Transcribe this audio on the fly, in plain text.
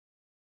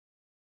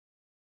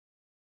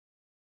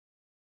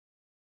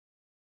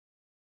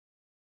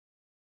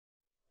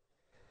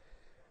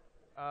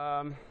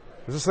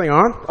Is this thing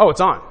on? Oh, it's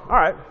on. All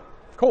right,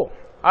 cool.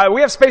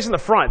 We have space in the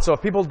front, so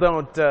if people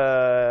don't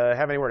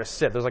have anywhere to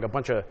sit, there's like a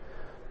bunch of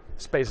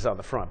spaces out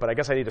the front. But I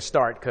guess I need to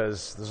start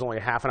because this is only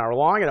a half an hour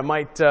long, and it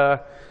might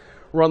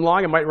run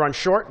long, it might run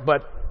short,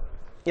 but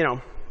you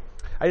know,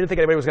 I didn't think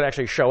anybody was going to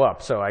actually show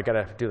up, so I got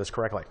to do this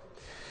correctly.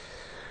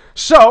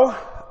 So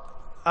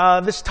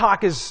this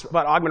talk is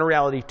about augmented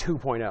reality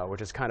 2.0,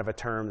 which is kind of a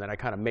term that I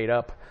kind of made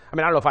up. I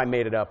mean, I don't know if I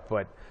made it up,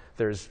 but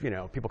there's, you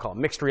know, people call it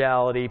mixed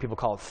reality, people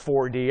call it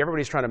 4D.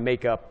 Everybody's trying to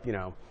make up, you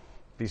know,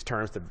 these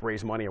terms to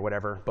raise money or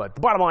whatever. But the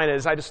bottom line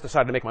is I just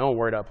decided to make my own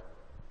word up.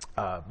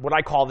 What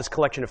I call this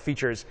collection of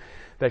features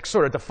that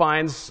sort of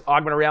defines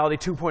augmented reality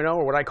 2.0,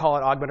 or what I call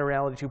it augmented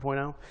reality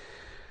 2.0.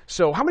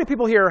 So how many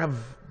people here have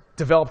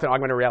developed an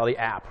augmented reality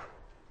app?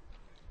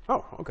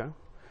 Oh, okay.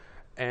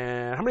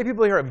 And how many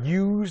people here have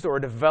used or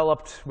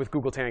developed with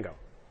Google Tango?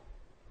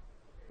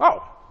 Oh,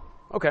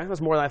 okay,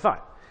 that's more than I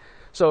thought.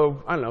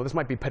 So I don't know, this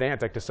might be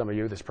pedantic to some of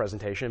you, this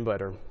presentation,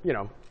 but, or, you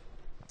know,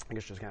 I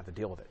guess you're just going to have to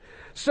deal with it.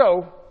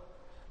 So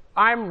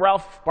I'm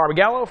Ralph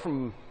Barbagallo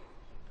from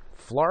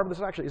FLARB.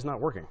 This actually is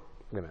not working.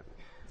 Wait a minute.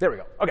 There we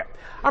go. OK.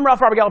 I'm Ralph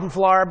Barbagallo from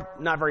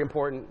FLARB. Not very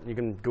important. You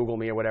can Google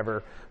me or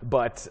whatever.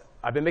 But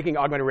I've been making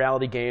augmented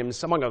reality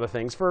games, among other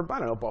things, for, I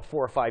don't know, about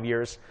 4 or 5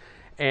 years.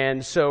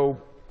 And so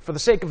for the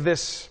sake of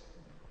this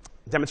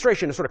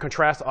demonstration, to sort of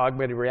contrast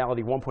augmented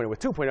reality 1.0 with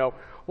 2.0,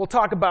 we'll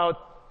talk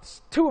about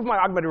 2 of my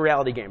augmented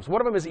reality games. One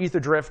of them is Ether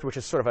Drift, which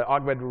is sort of an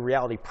augmented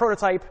reality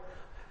prototype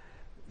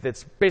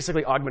that's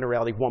basically augmented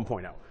reality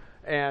 1.0.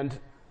 And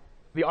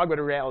the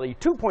augmented reality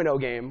 2.0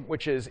 game,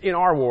 which is In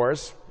Our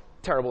Wars,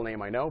 terrible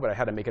name I know, but I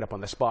had to make it up on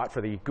the spot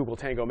for the Google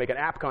Tango Make an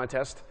App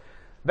contest.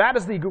 That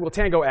is the Google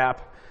Tango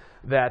app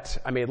that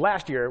I made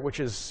last year, which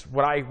is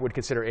what I would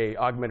consider a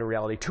augmented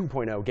reality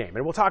 2.0 game.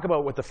 And we'll talk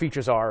about what the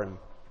features are and,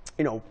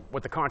 you know,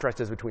 what the contrast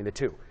is between the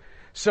two.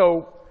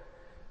 So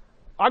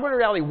augmented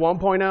reality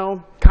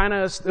 1.0, kind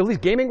of, at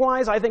least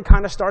gaming-wise, I think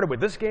kind of started with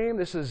this game.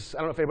 This is, I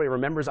don't know if anybody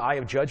remembers Eye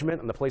of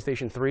Judgment on the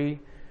PlayStation 3,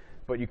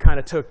 but you kind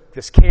of took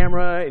this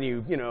camera and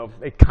you know,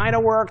 it kind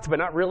of worked, but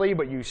not really,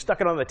 but you stuck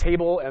it on the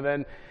table and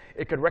then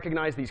it could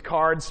recognize these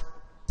cards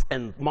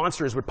and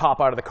monsters would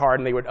pop out of the card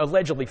and they would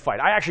allegedly fight.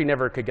 I actually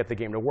never could get the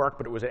game to work,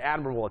 but it was an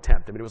admirable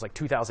attempt. I mean, it was like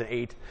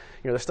 2008.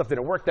 You know, this stuff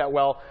didn't work that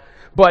well.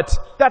 But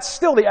that's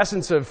still the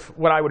essence of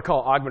what I would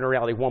call augmented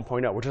reality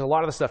 1.0, which is a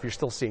lot of the stuff you're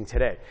still seeing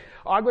today.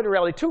 Augmented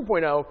reality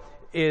 2.0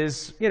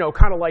 is, you know,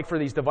 kind of like for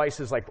these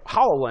devices like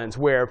HoloLens,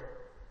 where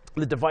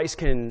the device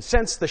can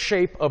sense the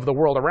shape of the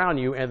world around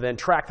you and then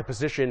track the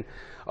position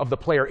of the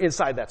player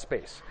inside that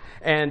space.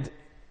 And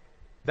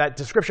that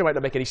description might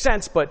not make any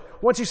sense,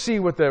 but once you see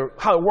what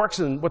how it works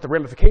and what the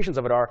ramifications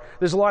of it are,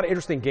 there's a lot of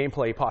interesting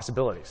gameplay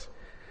possibilities.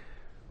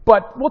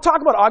 But we'll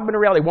talk about augmented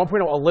reality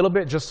 1.0 a little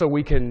bit just so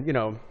we can, you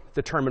know,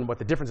 determine what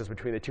the difference is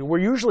between the two. We're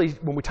usually,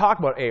 when we talk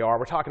about AR,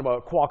 we're talking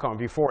about Qualcomm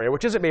Vuforia,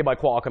 which isn't made by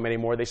Qualcomm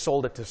anymore. They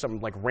sold it to some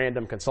like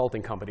random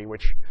consulting company,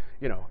 which,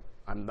 you know,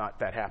 I'm not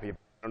that happy about.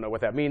 I don't know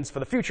what that means for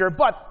the future,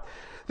 but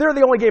they're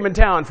the only game in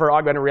town for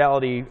augmented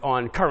reality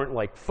on current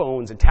like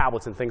phones and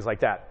tablets and things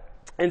like that.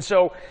 And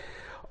so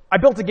I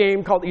built a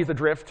game called Ether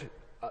Drift,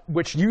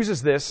 which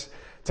uses this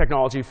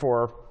technology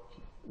for,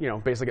 you know,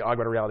 basically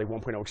augmented reality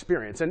 1.0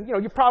 experience. And, you know,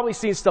 you've probably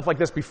seen stuff like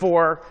this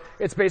before.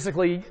 It's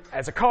basically,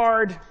 as a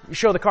card, you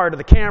show the card to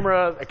the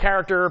camera, a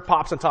character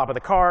pops on top of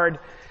the card.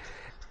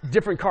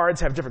 Different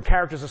cards have different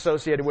characters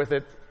associated with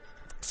it.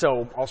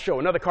 So I'll show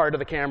another card to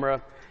the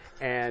camera,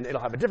 and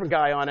it'll have a different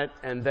guy on it.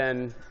 And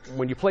then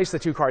when you place the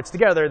 2 cards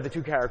together, the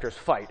 2 characters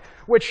fight,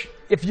 which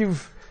if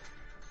you've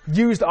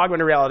used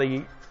augmented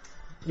reality,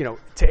 you know,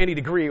 to any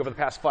degree over the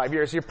past 5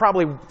 years, you've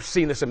probably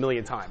seen this a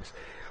million times.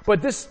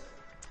 But this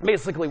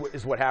basically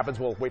is what happens.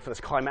 We'll wait for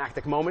this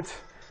climactic moment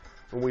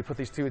when we put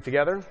these 2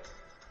 together.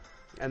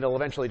 And they'll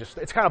eventually just,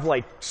 it's kind of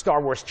like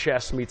Star Wars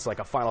chess meets like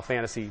a Final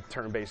Fantasy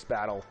turn-based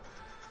battle.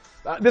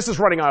 This is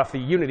running off the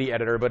Unity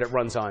editor, but it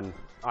runs on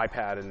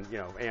iPad and, you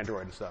know,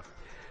 Android and stuff.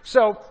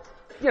 So,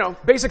 you know,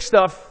 basic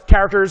stuff,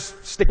 characters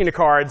sticking to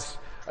cards,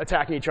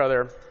 attacking each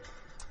other.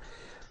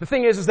 The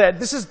thing is that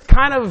this is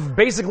kind of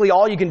basically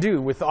all you can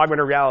do with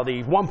augmented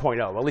reality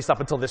 1.0, at least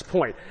up until this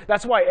point.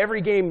 That's why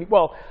every game,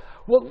 well,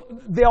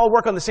 they all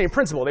work on the same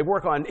principle. They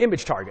work on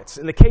image targets.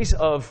 In the case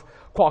of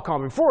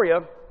Qualcomm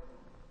Vuforia,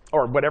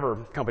 or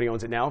whatever company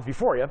owns it now,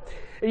 Vuforia,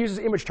 it uses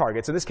image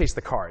targets, in this case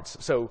the cards.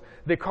 So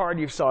the card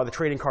you saw, the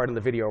trading card in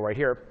the video right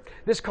here,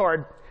 this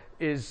card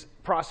is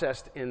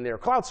processed in their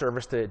cloud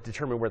service to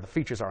determine where the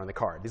features are on the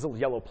card. These little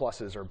yellow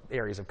pluses are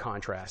areas of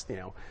contrast, you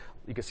know.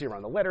 You can see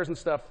around the letters and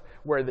stuff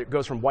where it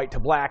goes from white to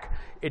black.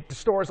 It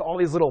stores all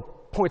these little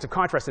points of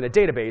contrast in a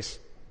database,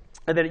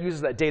 and then it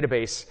uses that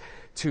database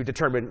to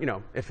determine, you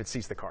know, if it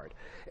sees the card.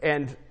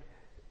 And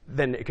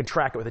then it can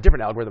track it with a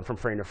different algorithm from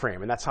frame to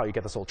frame. And that's how you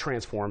get this little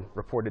transform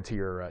reported to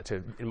your,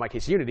 in my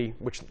case, Unity,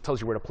 which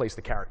tells you where to place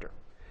the character.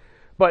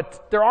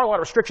 But there are a lot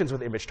of restrictions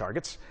with image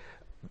targets.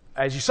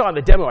 as you saw in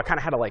the demo, I kind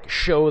of had to like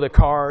show the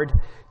card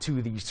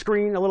to the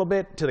screen a little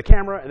bit, to the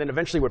camera, and then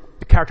eventually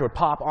the character would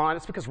pop on.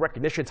 It's because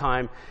recognition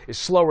time is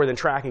slower than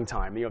tracking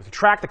time. You know, to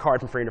track the card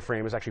from frame to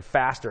frame is actually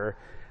faster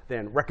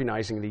than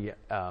recognizing the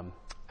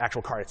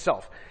actual card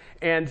itself.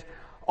 And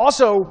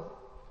also,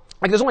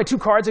 like, there's only 2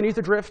 cards in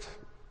Ether Drift.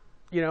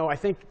 You know, I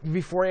think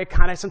V4A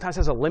kind of sometimes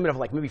has a limit of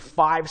like maybe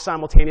 5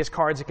 simultaneous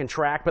cards it can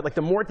track. But like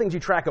the more things you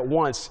track at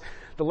once,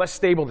 the less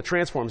stable the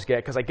transforms get.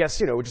 Because I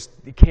guess, you know,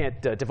 you can't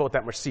devote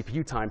that much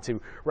CPU time to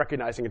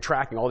recognizing and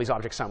tracking all these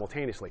objects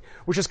simultaneously.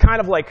 Which is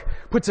kind of like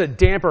puts a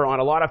damper on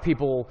a lot of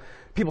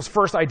people's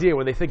first idea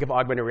when they think of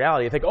augmented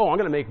reality. They think, oh, I'm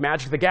going to make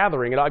Magic the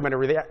Gathering an augmented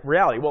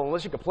reality. Well,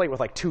 unless you can play it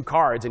with like 2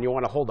 cards and you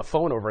want to hold the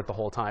phone over it the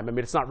whole time, I mean,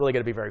 it's not really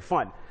going to be very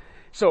fun.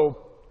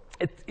 So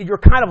you're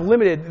kind of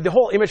limited. The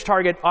whole image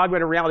target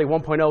augmented reality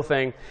 1.0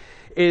 thing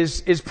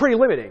is pretty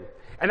limiting.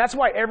 And that's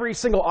why every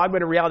single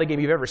augmented reality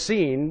game you've ever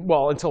seen,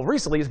 well, until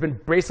recently, has been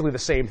basically the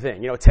same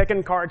thing. You know,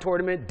 Tekken card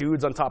tournament,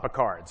 dudes on top of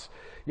cards.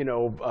 You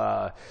know,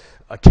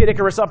 a Kid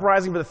Icarus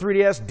Uprising for the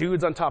 3DS,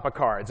 dudes on top of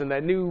cards. And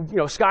that new, you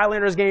know,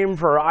 Skylanders game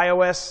for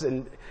iOS,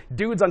 and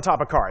dudes on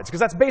top of cards.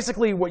 Because that's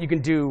basically what you can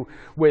do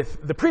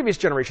with the previous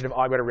generation of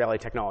augmented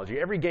reality technology.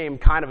 Every game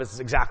kind of is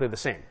exactly the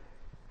same.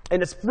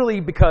 And it's really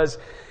because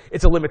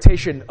it's a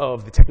limitation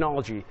of the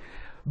technology.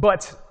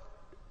 But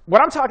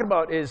what I'm talking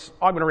about is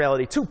augmented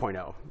reality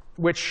 2.0,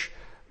 which,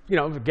 you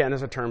know, again,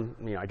 is a term,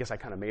 you know, I guess I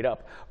kind of made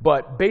up.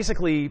 But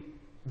basically,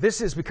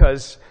 this is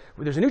because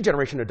there's a new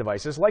generation of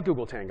devices, like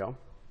Google Tango,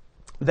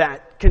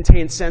 that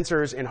contain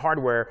sensors and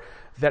hardware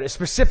that is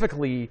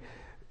specifically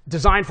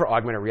designed for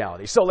augmented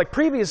reality. So like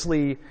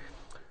previously,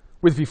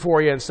 with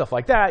V4A and stuff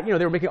like that, you know,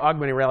 they were making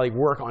augmented reality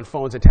work on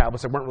phones and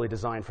tablets that weren't really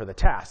designed for the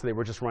task. They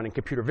were just running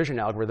computer vision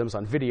algorithms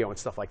on video and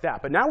stuff like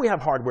that. But now we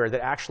have hardware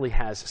that actually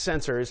has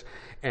sensors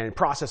and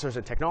processors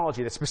and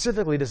technology that's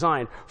specifically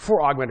designed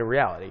for augmented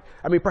reality.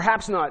 I mean,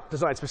 perhaps not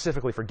designed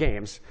specifically for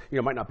games. You know,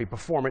 it might not be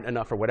performant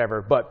enough or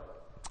whatever,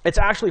 but it's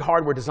actually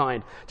hardware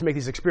designed to make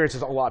these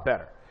experiences a lot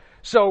better.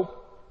 So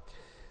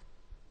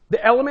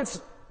the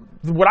elements,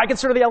 what I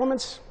consider the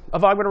elements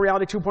of augmented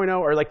reality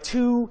 2.0 are like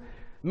 2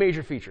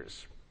 major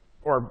features.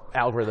 Or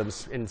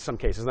algorithms in some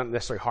cases, not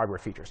necessarily hardware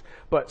features.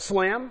 But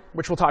SLAM,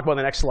 which we'll talk about in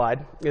the next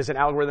slide, is an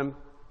algorithm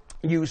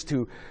used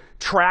to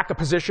track a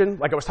position,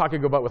 like I was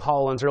talking about with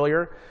HoloLens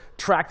earlier,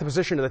 track the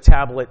position of the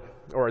tablet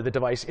or the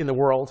device in the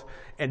world,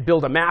 and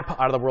build a map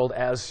out of the world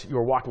as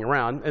you're walking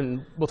around.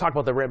 And we'll talk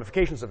about the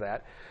ramifications of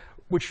that,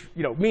 which,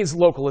 you know, means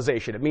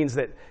localization. It means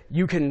that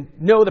you can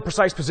know the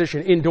precise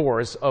position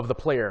indoors of the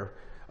player,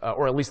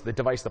 or at least the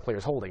device the player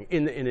is holding,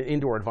 in an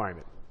indoor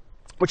environment,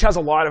 which has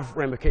a lot of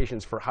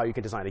ramifications for how you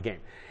can design a game.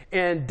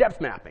 And depth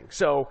mapping,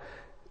 so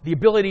the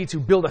ability to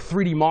build a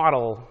 3D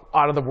model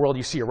out of the world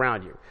you see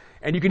around you.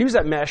 And you can use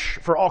that mesh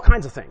for all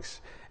kinds of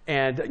things.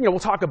 And, you know, we'll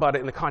talk about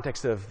it in the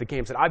context of the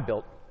games that I've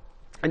built,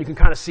 and you can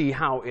kind of see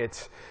how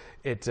it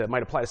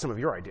might apply to some of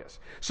your ideas.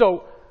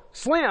 So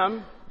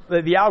SLAM,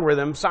 the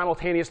algorithm,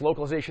 simultaneous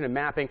localization and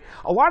mapping,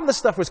 a lot of this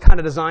stuff was kind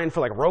of designed for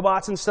like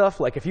robots and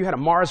stuff. Like if you had a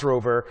Mars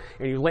rover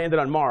and you landed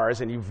on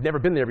Mars and you've never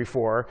been there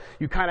before,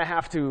 you kind of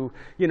have to,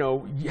 you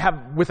know,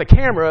 with a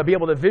camera, be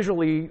able to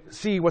visually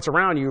see what's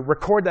around you,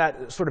 record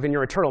that sort of in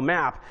your internal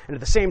map, and at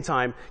the same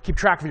time, keep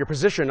track of your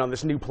position on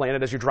this new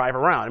planet as you drive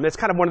around. I mean, it's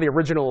kind of one of the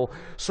original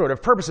sort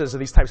of purposes of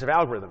these types of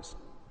algorithms.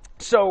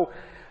 So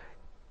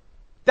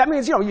that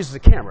means, you know, it uses a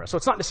camera. So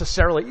it's not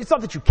necessarily, it's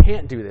not that you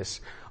can't do this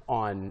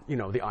on, you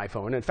know, the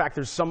iPhone. In fact,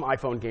 there's some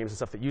iPhone games and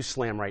stuff that use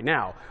SLAM right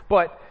now.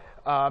 But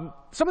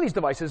some of these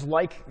devices,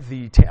 like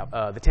the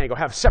Tango,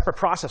 have separate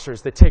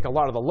processors that take a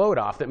lot of the load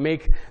off, that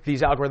make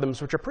these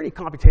algorithms, which are pretty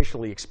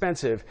computationally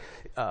expensive,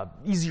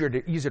 easier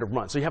to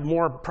run. So you have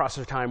more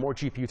processor time, more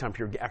GPU time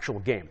for your actual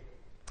game.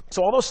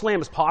 So although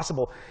SLAM is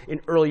possible in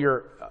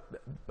earlier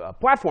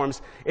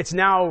platforms, it's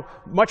now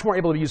much more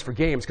able to be used for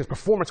games because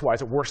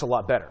performance-wise, it works a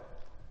lot better.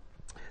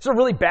 This is a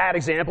really bad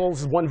example. This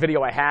is one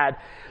video I had.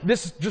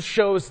 This just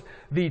shows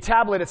the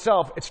tablet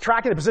itself. It's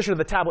tracking the position of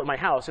the tablet in my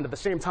house, and at the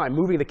same time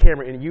moving the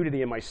camera in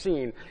Unity in my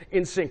scene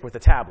in sync with the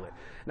tablet.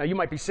 Now you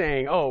might be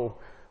saying, oh,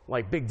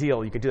 like big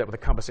deal, you could do that with a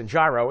compass and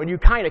gyro, and you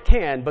kind of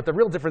can, but the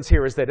real difference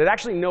here is that it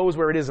actually knows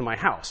where it is in my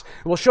house.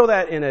 And we'll show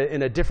that in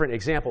a different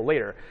example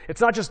later. It's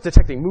not just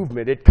detecting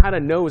movement, it kind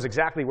of knows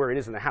exactly where it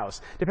is in the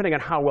house, depending on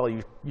how well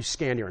you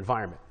scan your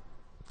environment.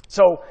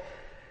 So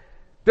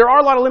there are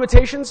a lot of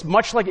limitations,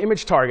 much like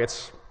image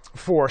targets,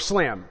 for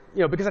SLAM,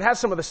 you know, because it has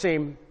some of the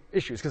same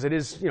issues, because it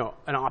is, you know,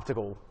 an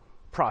optical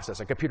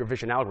process, a computer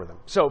vision algorithm.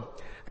 So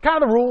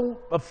kind of the rule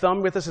of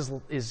thumb with this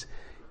is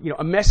you know,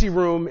 a messy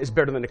room is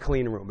better than a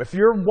clean room. If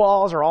your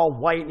walls are all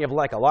white and you have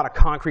like a lot of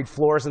concrete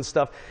floors and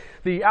stuff,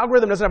 the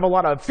algorithm doesn't have a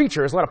lot of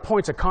features, a lot of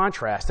points of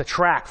contrast to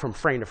track from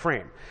frame to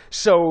frame.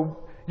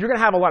 So you're going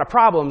to have a lot of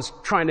problems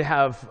trying to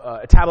have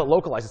a tablet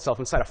localize itself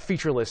inside a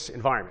featureless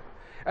environment.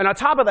 And on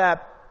top of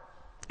that,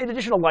 in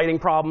addition to lighting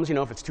problems, you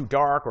know, if it's too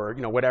dark or,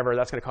 you know, whatever,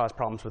 that's going to cause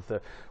problems with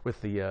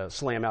the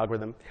SLAM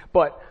algorithm.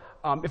 But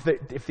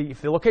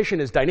if the location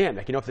is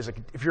dynamic,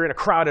 if you're in a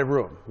crowded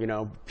room,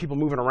 people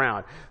moving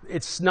around,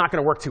 it's not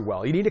going to work too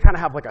well. You need to kind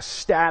of have like a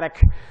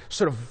static,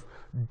 sort of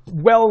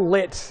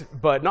well-lit,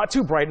 but not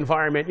too bright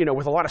environment,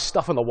 with a lot of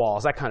stuff on the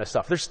walls, that kind of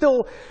stuff. There's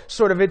still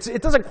sort of,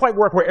 it doesn't quite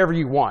work wherever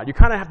you want. You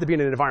kind of have to be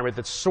in an environment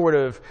that's sort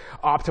of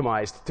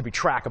optimized to be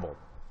trackable.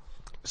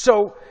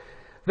 So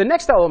the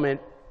next element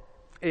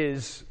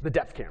is the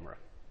depth camera.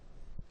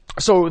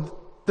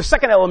 So the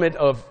second element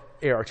of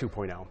AR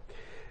 2.0,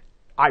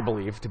 I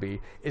believe to be,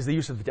 is the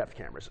use of the depth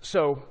cameras.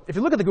 So if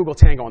you look at the Google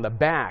Tango, on the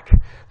back,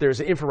 there's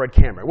an infrared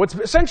camera. What's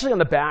essentially on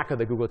the back of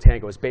the Google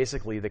Tango is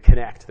basically the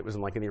Kinect that was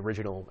in the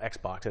original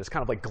Xbox, and it's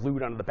kind of like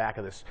glued onto the back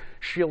of this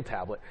Shield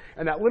tablet.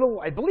 And that little,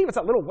 I believe it's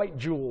that little white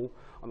jewel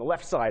on the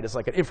left side is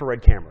like an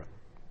infrared camera.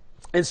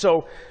 And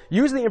so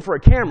using the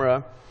infrared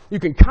camera, you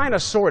can kind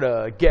of sort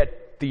of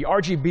get the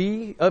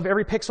RGB of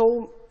every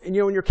pixel in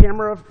your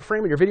camera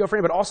frame, in your video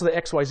frame, but also the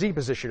XYZ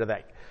position of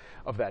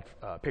that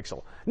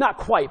pixel. Not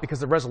quite, because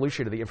the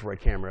resolution of the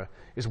infrared camera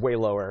is way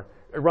lower.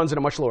 It runs at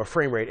a much lower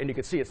frame rate, and you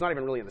can see it's not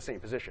even really in the same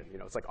position.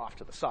 It's like off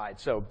to the side,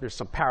 so there's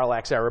some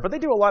parallax error. But they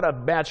do a lot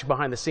of magic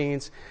behind the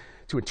scenes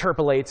to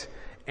interpolate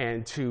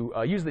and to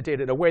use the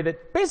data in a way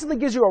that basically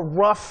gives you a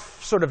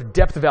rough sort of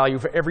depth value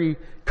for every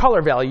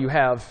color value you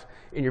have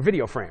in your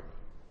video frame.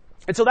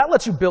 And so that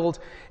lets you build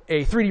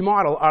a 3D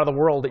model out of the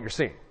world that you're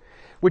seeing,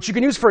 which you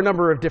can use for a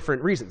number of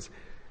different reasons.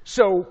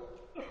 So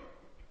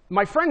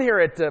my friends here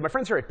at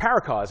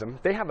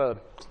Paracosm, they have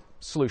a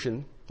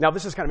solution. Now,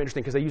 this is kind of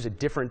interesting because they use a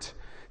different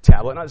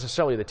tablet, not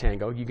necessarily the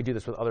Tango. You can do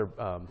this with other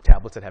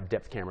tablets that have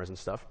depth cameras and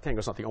stuff.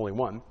 Tango's not the only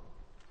one.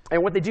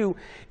 And what they do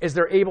is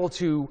they're able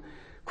to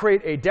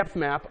create a depth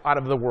map out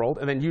of the world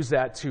and then use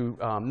that to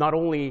not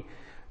only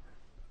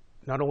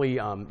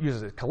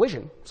use a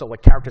collision, so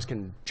like characters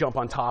can jump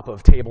on top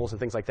of tables and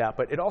things like that,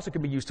 but it also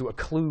can be used to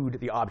occlude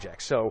the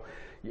object. So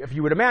if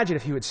you would imagine,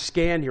 if you had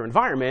scanned your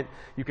environment,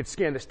 you could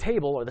scan this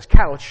table or this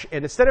couch,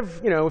 and instead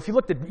of, if you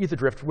looked at Ether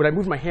Drift, when I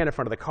moved my hand in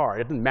front of the car,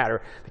 it didn't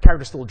matter. The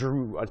character still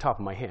drew on top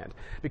of my hand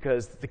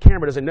because the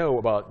camera doesn't know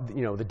about,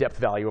 the depth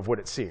value of what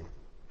it's seeing.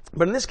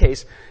 But in this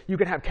case, you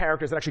can have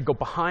characters that actually go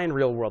behind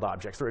real-world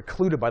objects. They're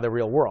occluded by the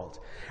real world.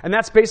 And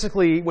that's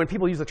basically, when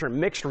people use the term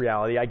mixed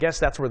reality, I guess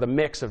that's where the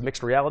mix of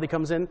mixed reality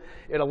comes in.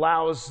 It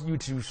allows you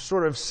to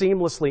sort of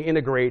seamlessly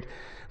integrate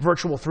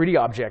virtual 3D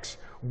objects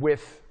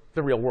with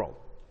the real world.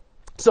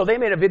 So they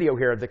made a video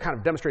here that kind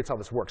of demonstrates how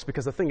this works,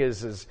 because the thing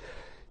is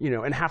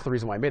and half the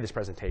reason why I made this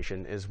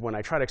presentation is when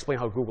I try to explain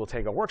how Google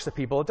Tango works to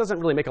people, it doesn't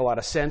really make a lot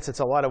of sense. It's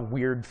a lot of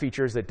weird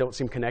features that don't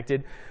seem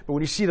connected. But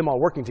when you see them all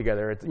working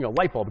together,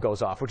 light bulb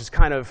goes off, which is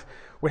kind of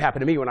what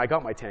happened to me when I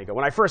got my Tango.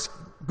 When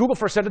Google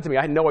first sent it to me,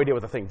 I had no idea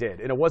what the thing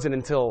did. And it wasn't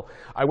until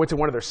I went to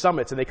one of their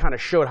summits and they kind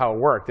of showed how it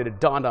worked that it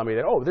dawned on me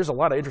that, oh, there's a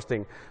lot of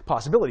interesting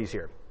possibilities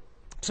here.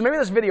 So maybe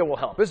this video will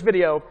help. This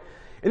video,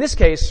 in this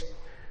case,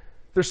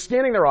 they're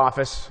scanning their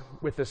office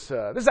with this.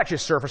 This is actually a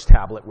Surface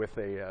tablet with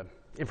a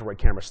infrared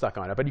camera stuck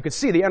on it. But you can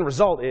see the end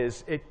result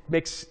is it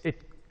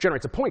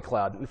generates a point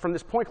cloud. And from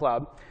this point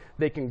cloud,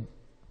 they can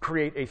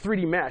create a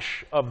 3D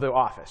mesh of the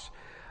office.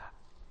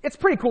 It's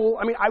pretty cool.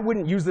 I mean, I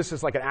wouldn't use this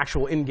as like an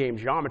actual in-game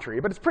geometry,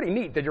 but it's pretty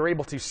neat that you're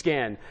able to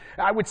scan.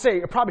 I would say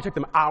it probably took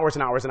them hours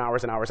and hours and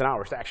hours and hours and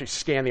hours to actually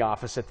scan the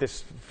office at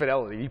this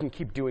fidelity. You can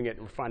keep doing it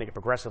and refining it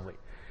progressively.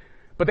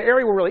 But the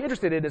area we're really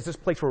interested in is this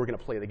place where we're going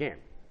to play the game.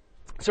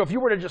 So if you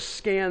were to just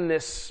scan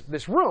this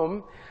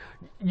room,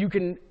 you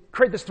can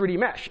create this 3D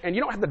mesh. And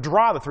you don't have to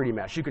draw the 3D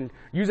mesh. You can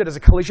use it as a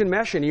collision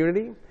mesh in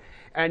Unity.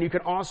 And you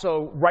can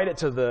also write it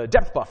to the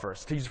depth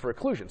buffers to use for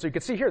occlusion. So you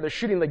can see here, they're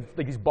shooting like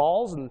these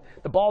balls, and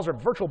the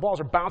virtual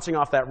balls are bouncing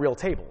off that real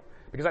table,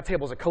 because that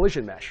table is a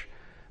collision mesh.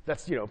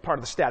 That's part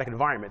of the static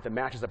environment that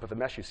matches up with the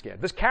mesh you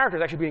scanned. This character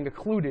is actually being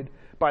occluded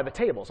by the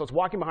table. So it's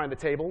walking behind the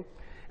table,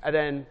 and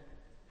then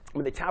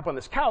when they tap on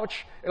this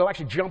couch, it'll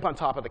actually jump on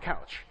top of the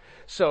couch.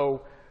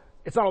 So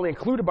it's not only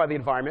included by the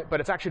environment, but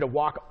it's actually to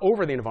walk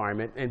over the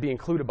environment and be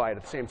included by it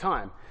at the same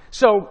time.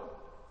 So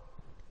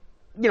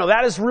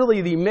that is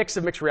really the mix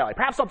of mixed reality.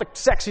 Perhaps not the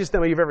sexiest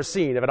demo you've ever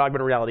seen of an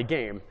augmented reality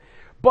game,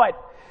 but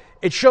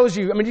it shows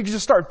you, you can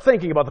just start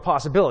thinking about the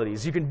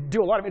possibilities. You can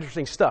do a lot of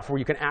interesting stuff where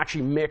you can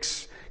actually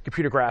mix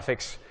computer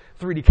graphics,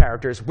 3D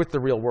characters with the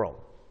real world.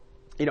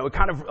 It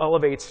kind of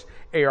elevates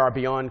AR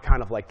beyond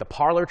kind of like the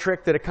parlor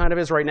trick that it kind of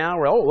is right now,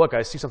 where, oh, look,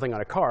 I see something on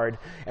a card.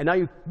 And now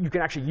you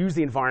can actually use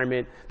the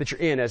environment that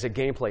you're in as a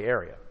gameplay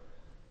area.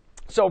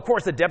 So, of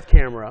course, the depth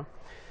camera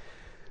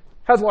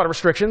has a lot of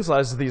restrictions,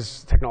 as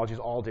these technologies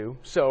all do.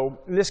 So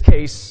in this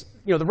case,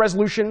 the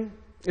resolution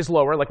is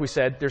lower. Like we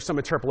said, there's some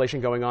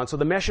interpolation going on. So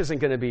the mesh isn't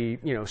going to be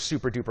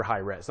super duper high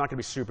res. It's not going to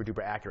be super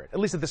duper accurate, at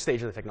least at this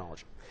stage of the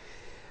technology.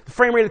 The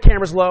frame rate of the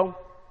camera is low.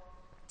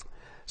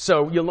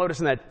 So you'll notice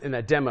in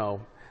that demo,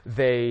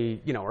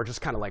 they are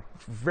just kind of like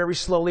very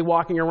slowly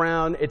walking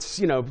around. It's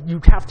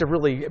you have to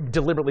really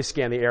deliberately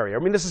scan the area.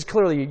 This is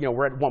clearly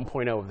we're at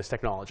 1.0 of this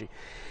technology,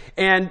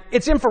 and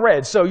it's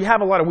infrared, so you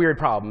have a lot of weird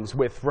problems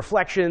with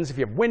reflections. If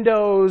you have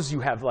windows, you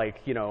have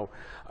if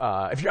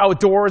you're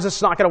outdoors,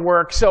 it's not going to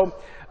work. So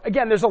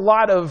again, there's a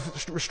lot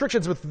of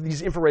restrictions with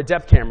these infrared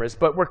depth cameras,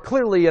 but we're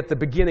clearly at the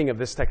beginning of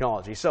this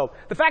technology. So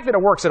the fact that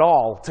it works at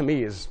all, to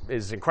me, is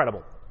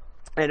incredible.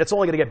 And it's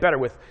only going to get better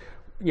with,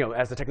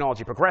 as the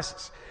technology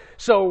progresses.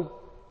 So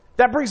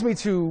that brings me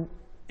to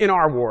In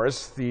Our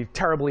Wars, the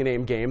terribly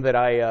named game that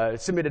I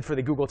submitted for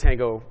the Google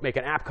Tango Make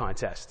an App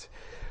contest.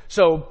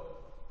 So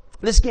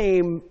this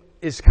game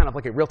is kind of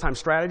like a real-time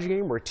strategy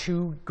game where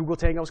two Google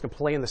Tangos can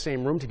play in the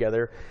same room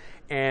together.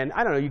 And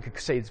I don't know, you could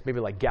say it's maybe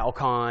like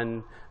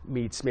Galcon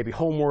meets maybe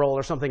Homeworld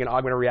or something in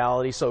augmented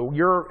reality. So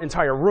your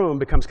entire room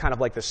becomes kind of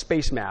like the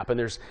space map, and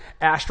there's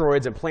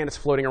asteroids and planets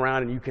floating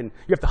around, and you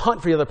have to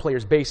hunt for the other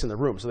player's base in the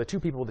room. So the two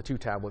people with the two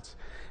tablets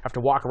have to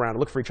walk around and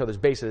look for each other's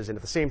bases, and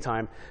at the same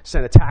time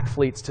send attack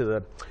fleets to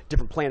the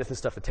different planets and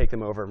stuff to take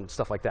them over and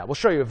stuff like that. We'll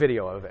show you a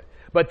video of it.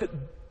 But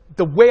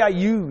the way I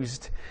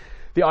used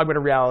the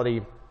augmented reality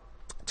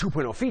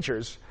 2.0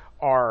 features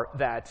are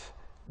that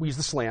we use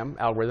the SLAM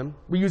algorithm.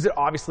 We use it,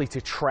 obviously,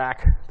 to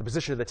track the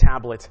position of the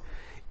tablet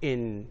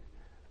in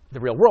the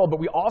real world, but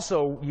we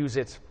also use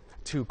it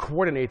to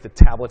coordinate the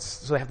tablets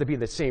so they have to be in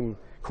the same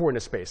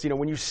coordinate space.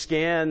 When you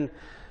scan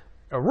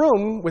a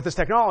room with this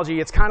technology,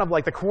 it's kind of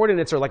like the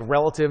coordinates are like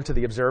relative to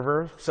the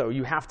observer, so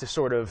you have to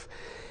sort of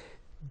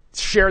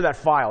share that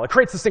file. It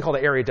creates this thing called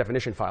the area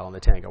definition file on the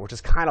Tango, which is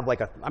kind of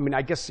like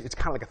I guess it's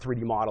kind of like a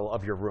 3D model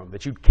of your room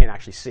that you can't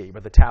actually see,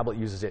 but the tablet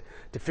uses it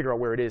to figure out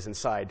where it is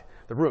inside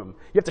the room.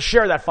 You have to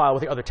share that file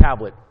with the other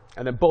tablet,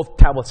 and then both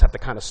tablets have to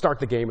kind of start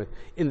the game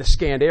in the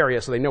scanned area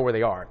so they know where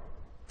they are.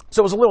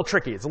 So it was a little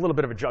tricky. It's a little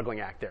bit of a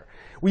juggling act there.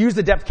 We use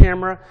the depth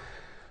camera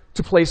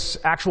to place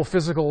actual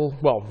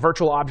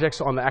virtual objects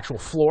on the actual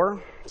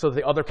floor so that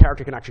the other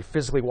character can actually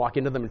physically walk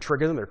into them and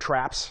trigger them. They're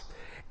traps.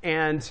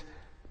 And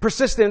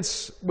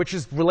persistence, which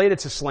is related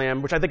to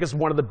SLAM, which I think is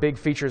one of the big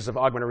features of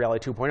augmented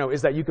reality 2.0,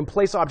 is that you can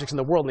place objects in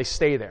the world and they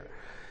stay there.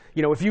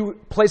 If you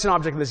place an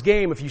object in this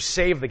game, if you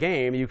save the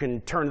game, you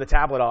can turn the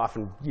tablet off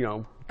and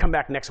come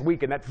back next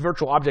week, and that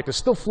virtual object is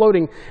still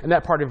floating in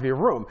that part of your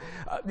room,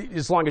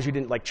 as long as you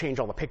didn't change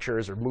all the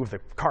pictures or move the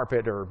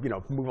carpet or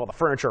move all the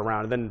furniture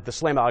around, and then the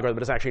SLAM algorithm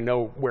doesn't actually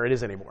know where it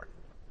is anymore.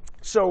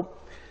 So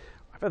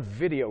I have a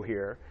video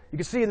here. You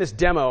can see in this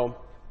demo,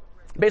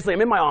 basically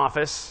I'm in my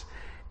office,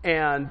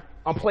 and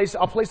I'll place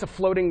a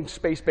floating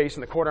space base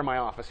in the corner of my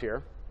office here,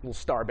 a little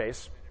star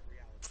base,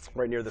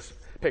 right near this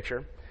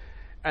picture.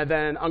 And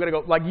then I'm going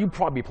to go, you'd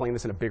probably be playing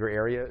this in a bigger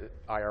area,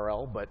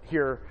 IRL, but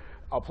here,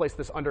 I'll place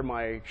this under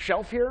my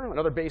shelf here,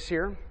 another base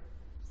here.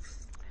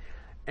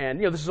 And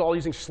this is all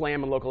using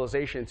SLAM and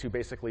localization to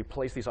basically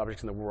place these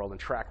objects in the world and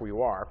track where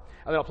you are.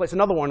 And then I'll place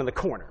another one in the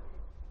corner.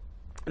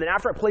 And then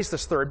after I place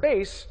this third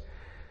base,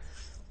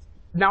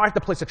 now I have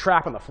to place a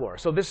trap on the floor.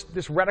 So this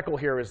reticle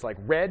here is like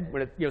red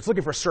when it's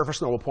looking for a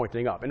surface normal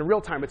pointing up. And in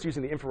real time, it's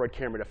using the infrared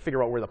camera to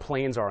figure out where the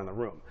planes are in the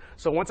room.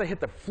 So once I hit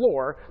the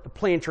floor, the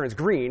plane turns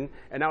green,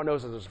 and now it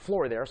knows that there's a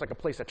floor there. So I can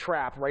place a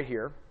trap right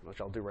here,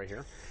 which I'll do right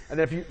here. And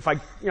then if I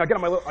got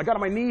on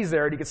my knees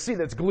there, and you can see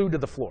that it's glued to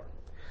the floor.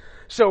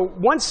 So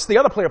once the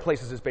other player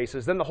places his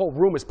bases, then the whole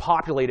room is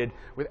populated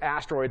with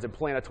asteroids and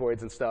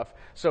planetoids and stuff.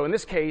 So in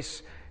this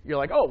case, you're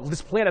like, oh,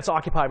 this planet's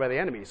occupied by the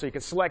enemy. So you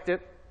can select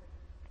it.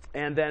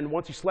 And then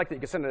once you select it,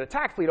 you can send an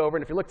attack fleet over.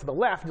 And if you look to the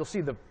left, you'll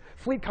see the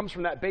fleet comes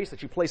from that base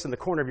that you place in the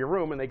corner of your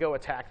room, and they go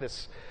attack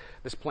this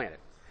planet.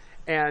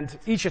 And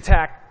each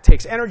attack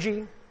takes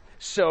energy.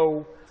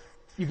 So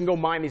you can go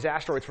mine these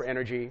asteroids for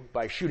energy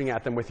by shooting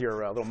at them with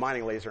your little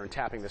mining laser and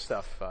tapping this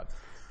stuff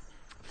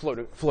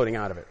floating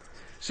out of it.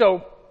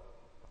 So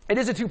it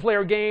is a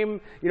two-player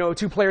game.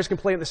 Two players can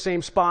play in the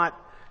same spot.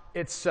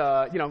 It's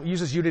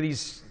uses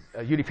Unity's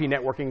UDP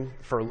networking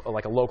for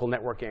like a local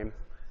network game.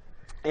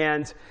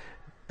 And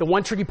the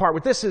one tricky part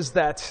with this is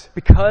that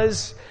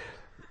because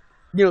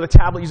the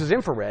tablet uses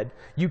infrared,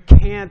 you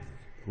can't,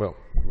 well,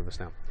 move this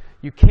down.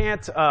 You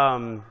can't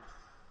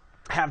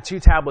have two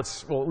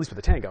tablets, well, at least with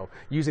the Tango,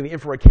 using the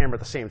infrared camera at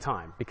the same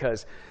time,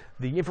 because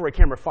the infrared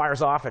camera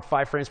fires off at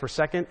 5 frames per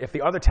second. If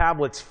the other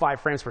tablet's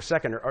 5 frames per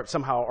second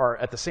somehow are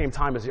at the same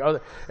time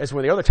as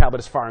when the other tablet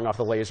is firing off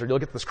the laser, you'll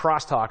get this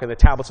crosstalk, and the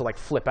tablets will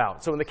flip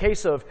out. So in the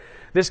case of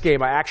this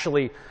game, I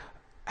actually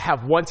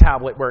have one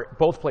tablet where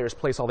both players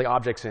place all the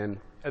objects in,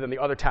 and then the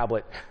other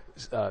tablet,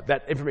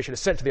 that information is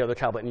sent to the other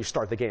tablet, and you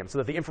start the game, so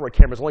that the infrared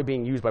camera is only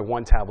being used by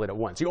one tablet at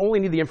once. You only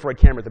need the infrared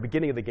camera at the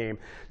beginning of the game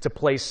to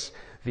place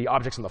the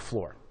objects on the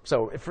floor.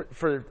 So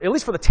at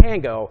least for the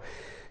Tango,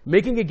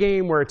 making a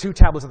game where two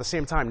tablets at the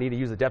same time need to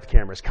use the depth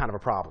camera is kind of a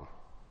problem.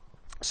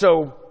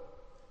 So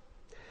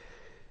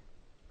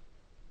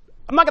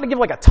I'm not going to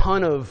give a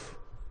ton of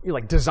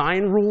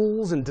design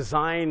rules and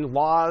design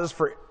laws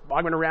for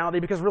augmented reality,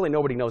 because really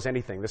nobody knows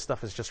anything. This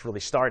stuff is just really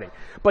starting.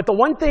 But the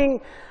one thing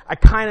I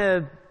kind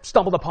of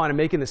stumbled upon in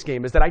making this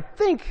game is that I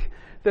think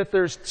that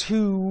there's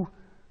two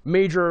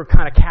major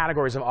kind of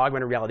categories of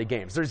augmented reality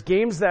games. There's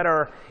games that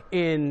are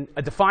in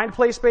a defined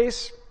play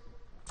space,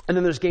 and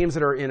then there's games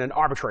that are in an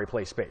arbitrary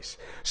play space.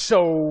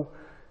 So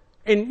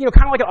And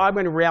kind of like an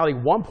augmented reality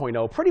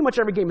 1.0, pretty much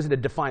every game is in a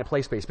defined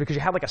play space because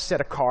you had like a set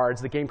of cards.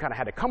 The game kind of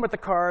had to come with the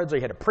cards, or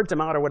you had to print them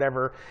out or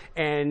whatever.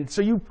 And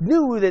so you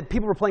knew that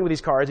people were playing with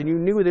these cards, and you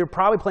knew they were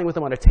probably playing with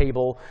them on a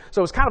table. So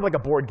it was kind of like a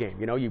board game.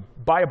 You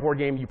buy a board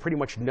game, you pretty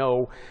much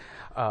know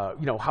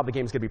how the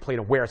game's going to be played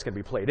and where it's going to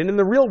be played. And in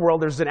the real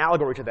world, there's an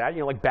allegory to that.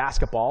 Like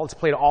basketball, it's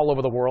played all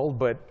over the world,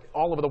 but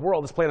all over the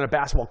world it's played on a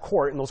basketball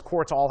court, and those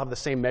courts all have the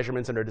same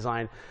measurements and are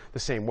designed the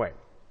same way.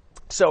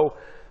 So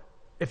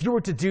if you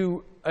were to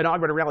do an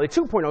augmented reality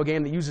 2.0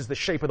 game that uses the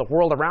shape of the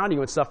world around you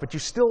and stuff, but you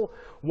still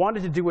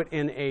wanted to do it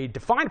in a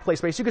defined play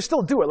space, you could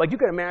still do it. Like you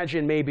could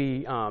imagine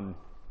maybe, I don't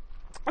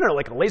know,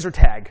 like a laser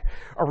tag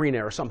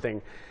arena or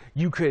something.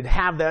 You could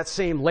have that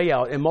same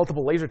layout in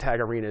multiple laser tag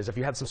arenas if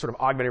you had some sort of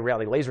augmented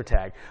reality laser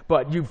tag,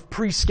 but you've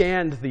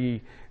pre-scanned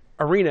the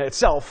arena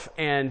itself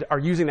and are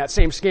using that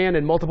same scan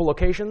in multiple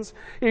locations.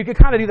 You could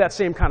kind of do that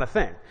same kind of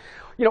thing.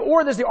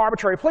 Or there's the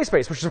arbitrary play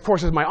space, which of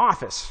course is my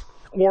office.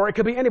 Or it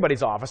could be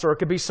anybody's office, or it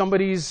could be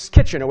somebody's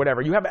kitchen or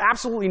whatever. You have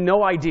absolutely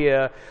no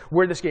idea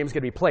where this game is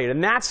going to be played.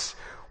 And that's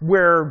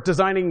where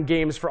designing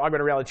games for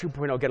augmented reality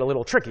 2.0 get a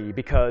little tricky,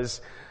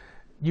 because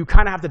you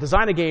kind of have to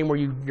design a game where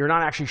you're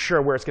not actually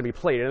sure where it's going to be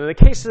played. And in the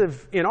case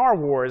of in our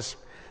wars,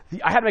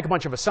 I had to make a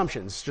bunch of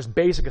assumptions, just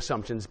basic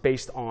assumptions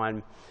based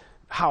on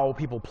how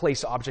people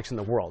place objects in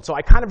the world. So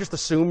I kind of just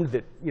assumed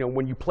that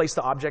when you place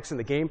the objects in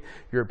the game,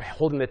 you're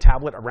holding the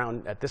tablet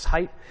around at this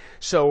height.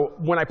 So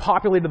when I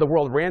populated the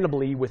world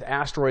randomly with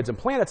asteroids and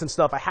planets and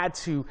stuff, I had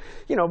to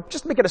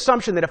just make an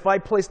assumption that if I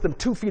placed them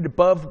 2 feet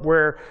above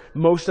where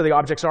most of the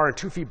objects are and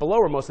 2 feet below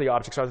where most of the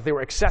objects are, that they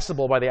were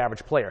accessible by the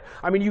average player.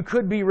 I mean, you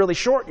could be really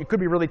short, you could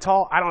be really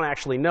tall, I don't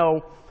actually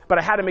know, but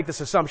I had to make this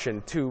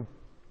assumption to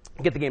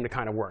get the game to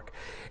kind of work.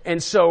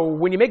 And so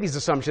when you make these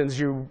assumptions,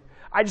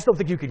 I just don't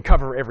think you can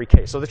cover every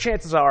case. So the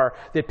chances are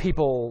that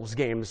people's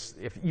games,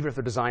 even if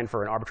they're designed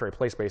for an arbitrary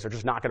play space, are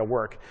just not going to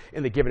work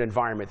in the given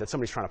environment that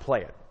somebody's trying to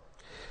play it.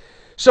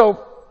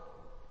 So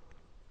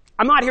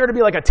I'm not here to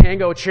be like a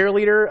Tango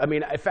cheerleader. I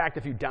mean, in fact,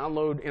 if you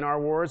download In Our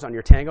Wars on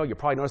your Tango, you'll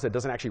probably notice that it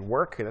doesn't actually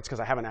work. And that's because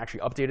I haven't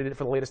actually updated it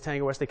for the latest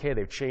Tango SDK.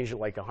 They've changed it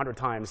like 100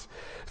 times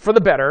for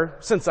the better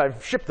since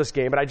I've shipped this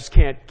game, but I just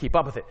can't keep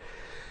up with it.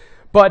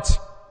 But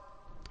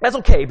that's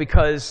okay,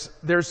 because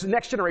there's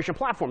next generation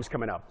platforms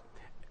coming up.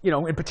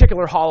 In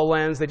particular,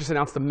 HoloLens. They just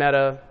announced the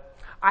Meta.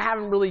 I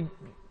haven't really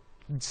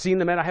seen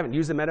the Meta. I haven't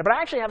used the Meta, but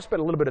I actually have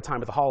spent a little bit of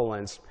time with the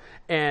HoloLens,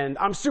 and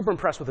I'm super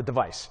impressed with the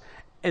device.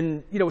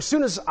 And as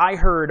soon as I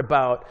heard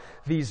about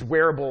these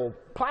wearable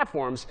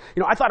platforms,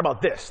 I thought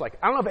about this. Like,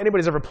 I don't know if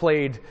anybody's ever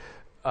played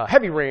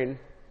Heavy Rain,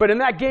 but in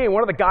that game,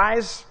 one of the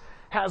guys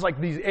has like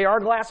these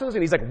AR glasses,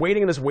 and he's like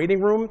waiting in this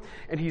waiting room,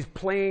 and he's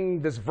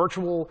playing this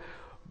virtual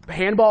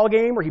handball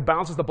game where he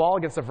bounces the ball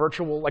against a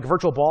virtual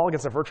ball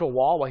against a virtual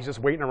wall while he's just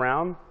waiting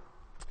around.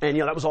 And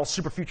that was all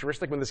super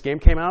futuristic when this game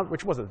came out,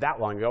 which wasn't that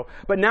long ago.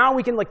 But now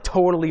we can like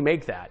totally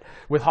make that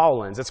with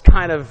HoloLens. It's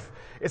kind of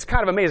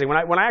amazing.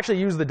 When I actually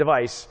used the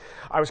device,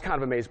 I was kind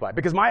of amazed by it,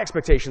 because my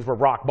expectations were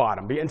rock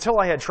bottom. Until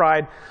I had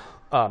tried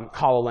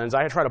HoloLens,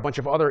 I had tried a bunch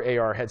of other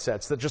AR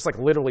headsets that just like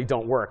literally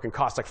don't work and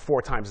cost like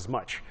 4 times as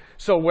much.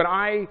 So when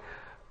I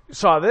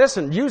saw this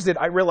and used it,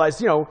 I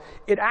realized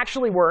it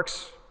actually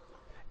works.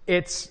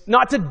 It's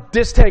not to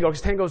diss Tango,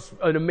 because Tango's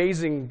an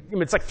amazing,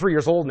 it's like 3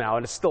 years old now,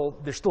 and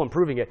they're still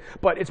improving it.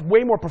 But it's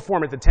way more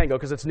performant than Tango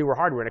because it's newer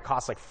hardware, and it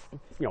costs like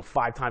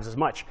 5 times as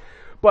much.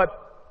 But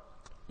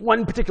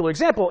one particular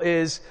example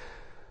is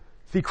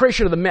the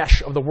creation of the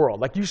mesh of the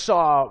world. Like you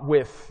saw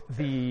with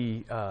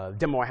the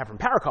demo I have from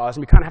Paracosm,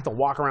 you kind of have to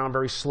walk around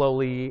very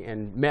slowly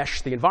and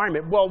mesh the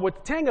environment. Well,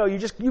 with Tango, you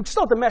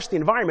still have to mesh the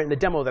environment in the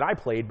demo that I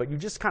played, but you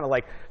just kind of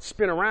like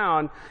spin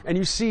around, and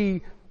you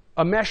see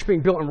a mesh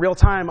being built in real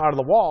time out of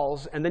the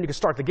walls, and then you can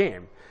start the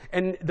game.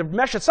 And the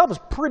mesh itself is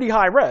pretty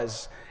high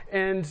res,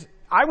 and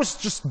I was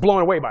just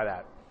blown away by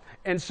that.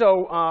 And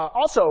so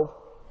also,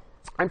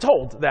 I'm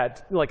told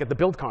that like at the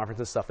Build conference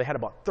and stuff, they had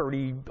about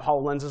 30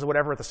 HoloLenses or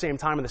whatever at the same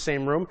time in the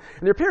same room,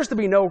 and there appears to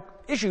be no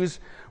issues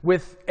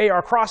with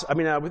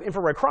with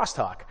infrared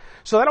crosstalk.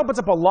 So that opens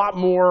up a lot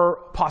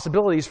more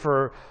possibilities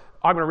for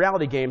augmented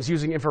reality games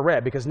using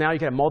infrared, because now you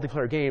can have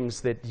multiplayer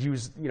games that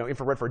use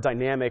infrared for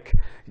dynamic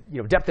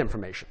depth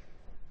information.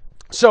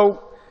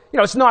 So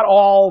it's not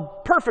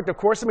all perfect, of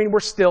course. I mean, we're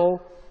still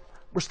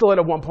at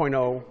a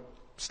 1.0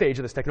 stage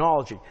of this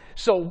technology.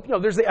 So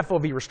there's the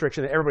FOV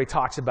restriction that everybody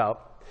talks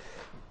about.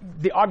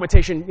 The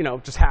augmentation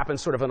just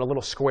happens sort of in a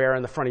little square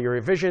in the front of your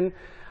vision.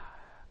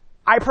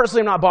 I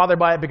personally am not bothered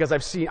by it, because I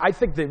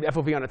think the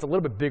FOV on it's a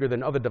little bit bigger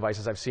than other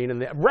devices I've seen, and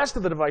the rest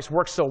of the device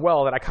works so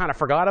well that I kind of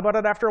forgot about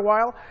it after a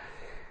while.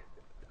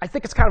 I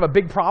think it's kind of a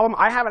big problem.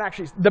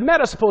 The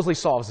Meta supposedly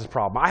solves this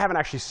problem. I haven't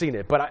actually seen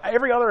it, but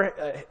every other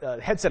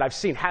headset I've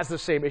seen has the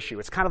same issue.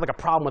 It's kind of like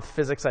a problem with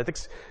physics.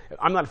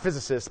 I'm not a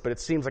physicist, but it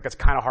seems like it's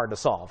kind of hard to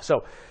solve.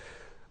 So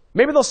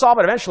maybe they'll solve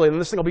it eventually, and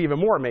this thing will be even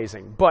more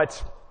amazing.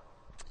 But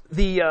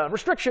the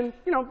restriction,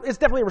 is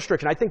definitely a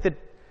restriction. I think that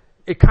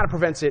it kind of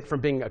prevents it from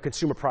being a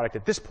consumer product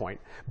at this point,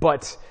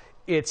 but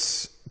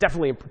it's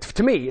definitely,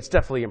 to me, it's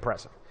definitely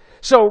impressive.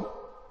 So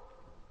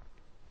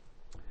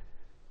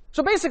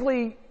So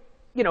basically,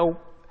 you know,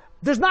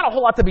 there's not a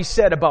whole lot to be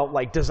said about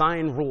like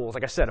design rules,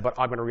 like I said, about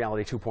augmented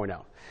reality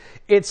 2.0.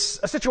 It's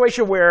a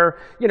situation where,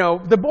 you know,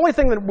 the only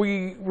thing that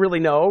we really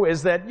know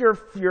is that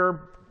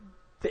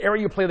the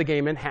area you play the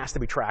game in has to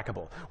be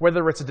trackable,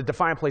 whether it's a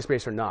defined play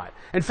space or not.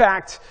 In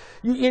fact,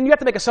 you have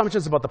to make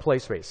assumptions about the play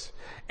space.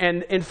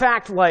 And in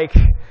fact, like,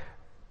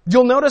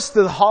 you'll notice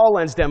the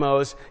HoloLens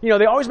demos, you know,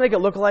 they always make it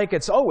look like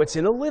it's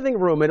in a living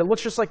room, and it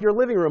looks just like your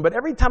living room. But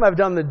every time I've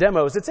done the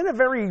demos, it's in a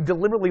very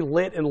deliberately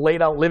lit and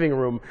laid out living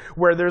room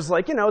where there's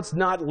like, you know, it's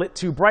not lit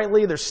too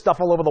brightly, there's stuff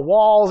all over the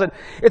walls, and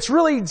it's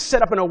really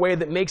set up in a way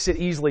that makes it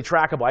easily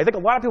trackable. I think a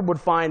lot of people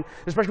would find,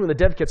 especially when the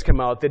dev kits come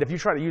out, that if you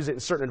try to use it in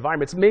certain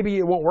environments, maybe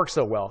it won't work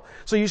so well.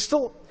 So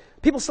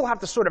people still have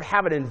to sort of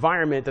have an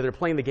environment that they're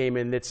playing the game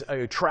in that's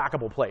a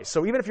trackable place.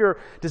 So even if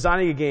you're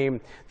designing a game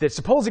that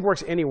supposedly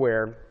works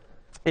anywhere,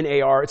 in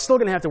AR, it's still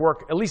going to have to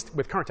work, at least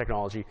with current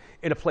technology,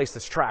 in a place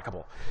that's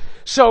trackable.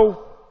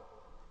 So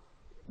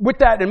with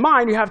that in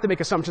mind, you have to make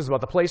assumptions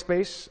about the play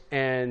space,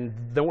 and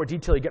the more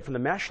detail you get from the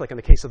mesh, like in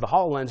the case of the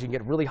HoloLens, you can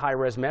get really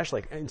high-res mesh,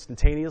 like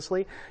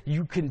instantaneously.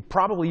 You can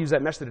probably use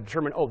that mesh to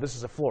determine, oh, this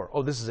is a floor,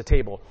 oh, this is a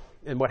table,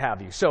 and what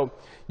have you. So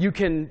you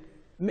can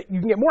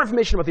get more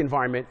information about the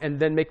environment and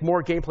then make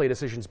more gameplay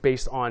decisions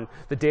based on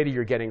the data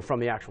you're getting from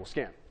the actual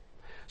scan.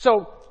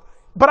 So,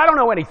 but I don't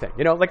know anything,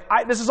 you know, like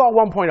this is all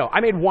 1.0. I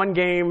made one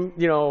game,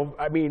 you know,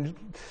 I mean,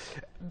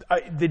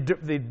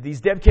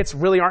 these dev kits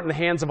really aren't in the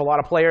hands of a lot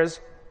of players.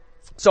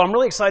 So I'm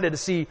really excited to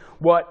see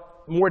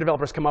what more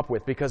developers come up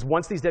with, because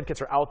once these dev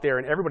kits are out there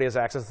and everybody has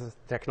access to the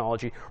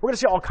technology, we're going to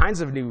see all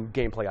kinds of new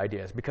gameplay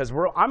ideas, because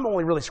I'm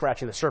only really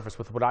scratching the surface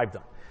with what I've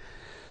done.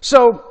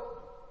 So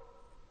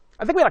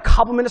I think we had a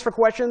couple minutes for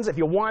questions. If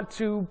you want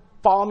to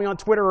follow me on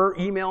Twitter or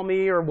email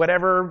me or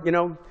whatever, you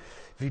know,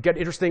 if you've got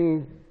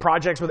interesting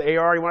projects with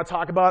AR you want to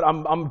talk about,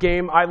 I'm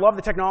game. I love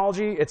the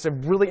technology. It's a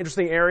really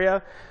interesting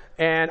area.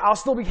 And I'll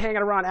still be hanging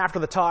around after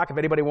the talk if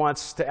anybody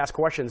wants to ask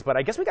questions. But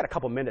I guess we got a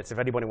couple minutes if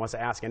anybody wants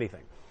to ask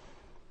anything.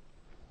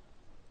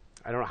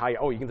 I don't know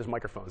how you, there's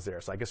microphones there,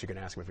 so I guess you can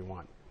ask them if you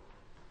want.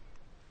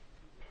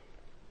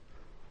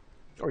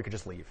 Or you could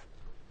just leave.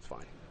 It's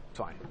fine. It's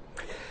fine.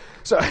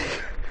 So,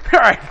 all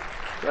right.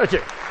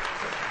 Okay.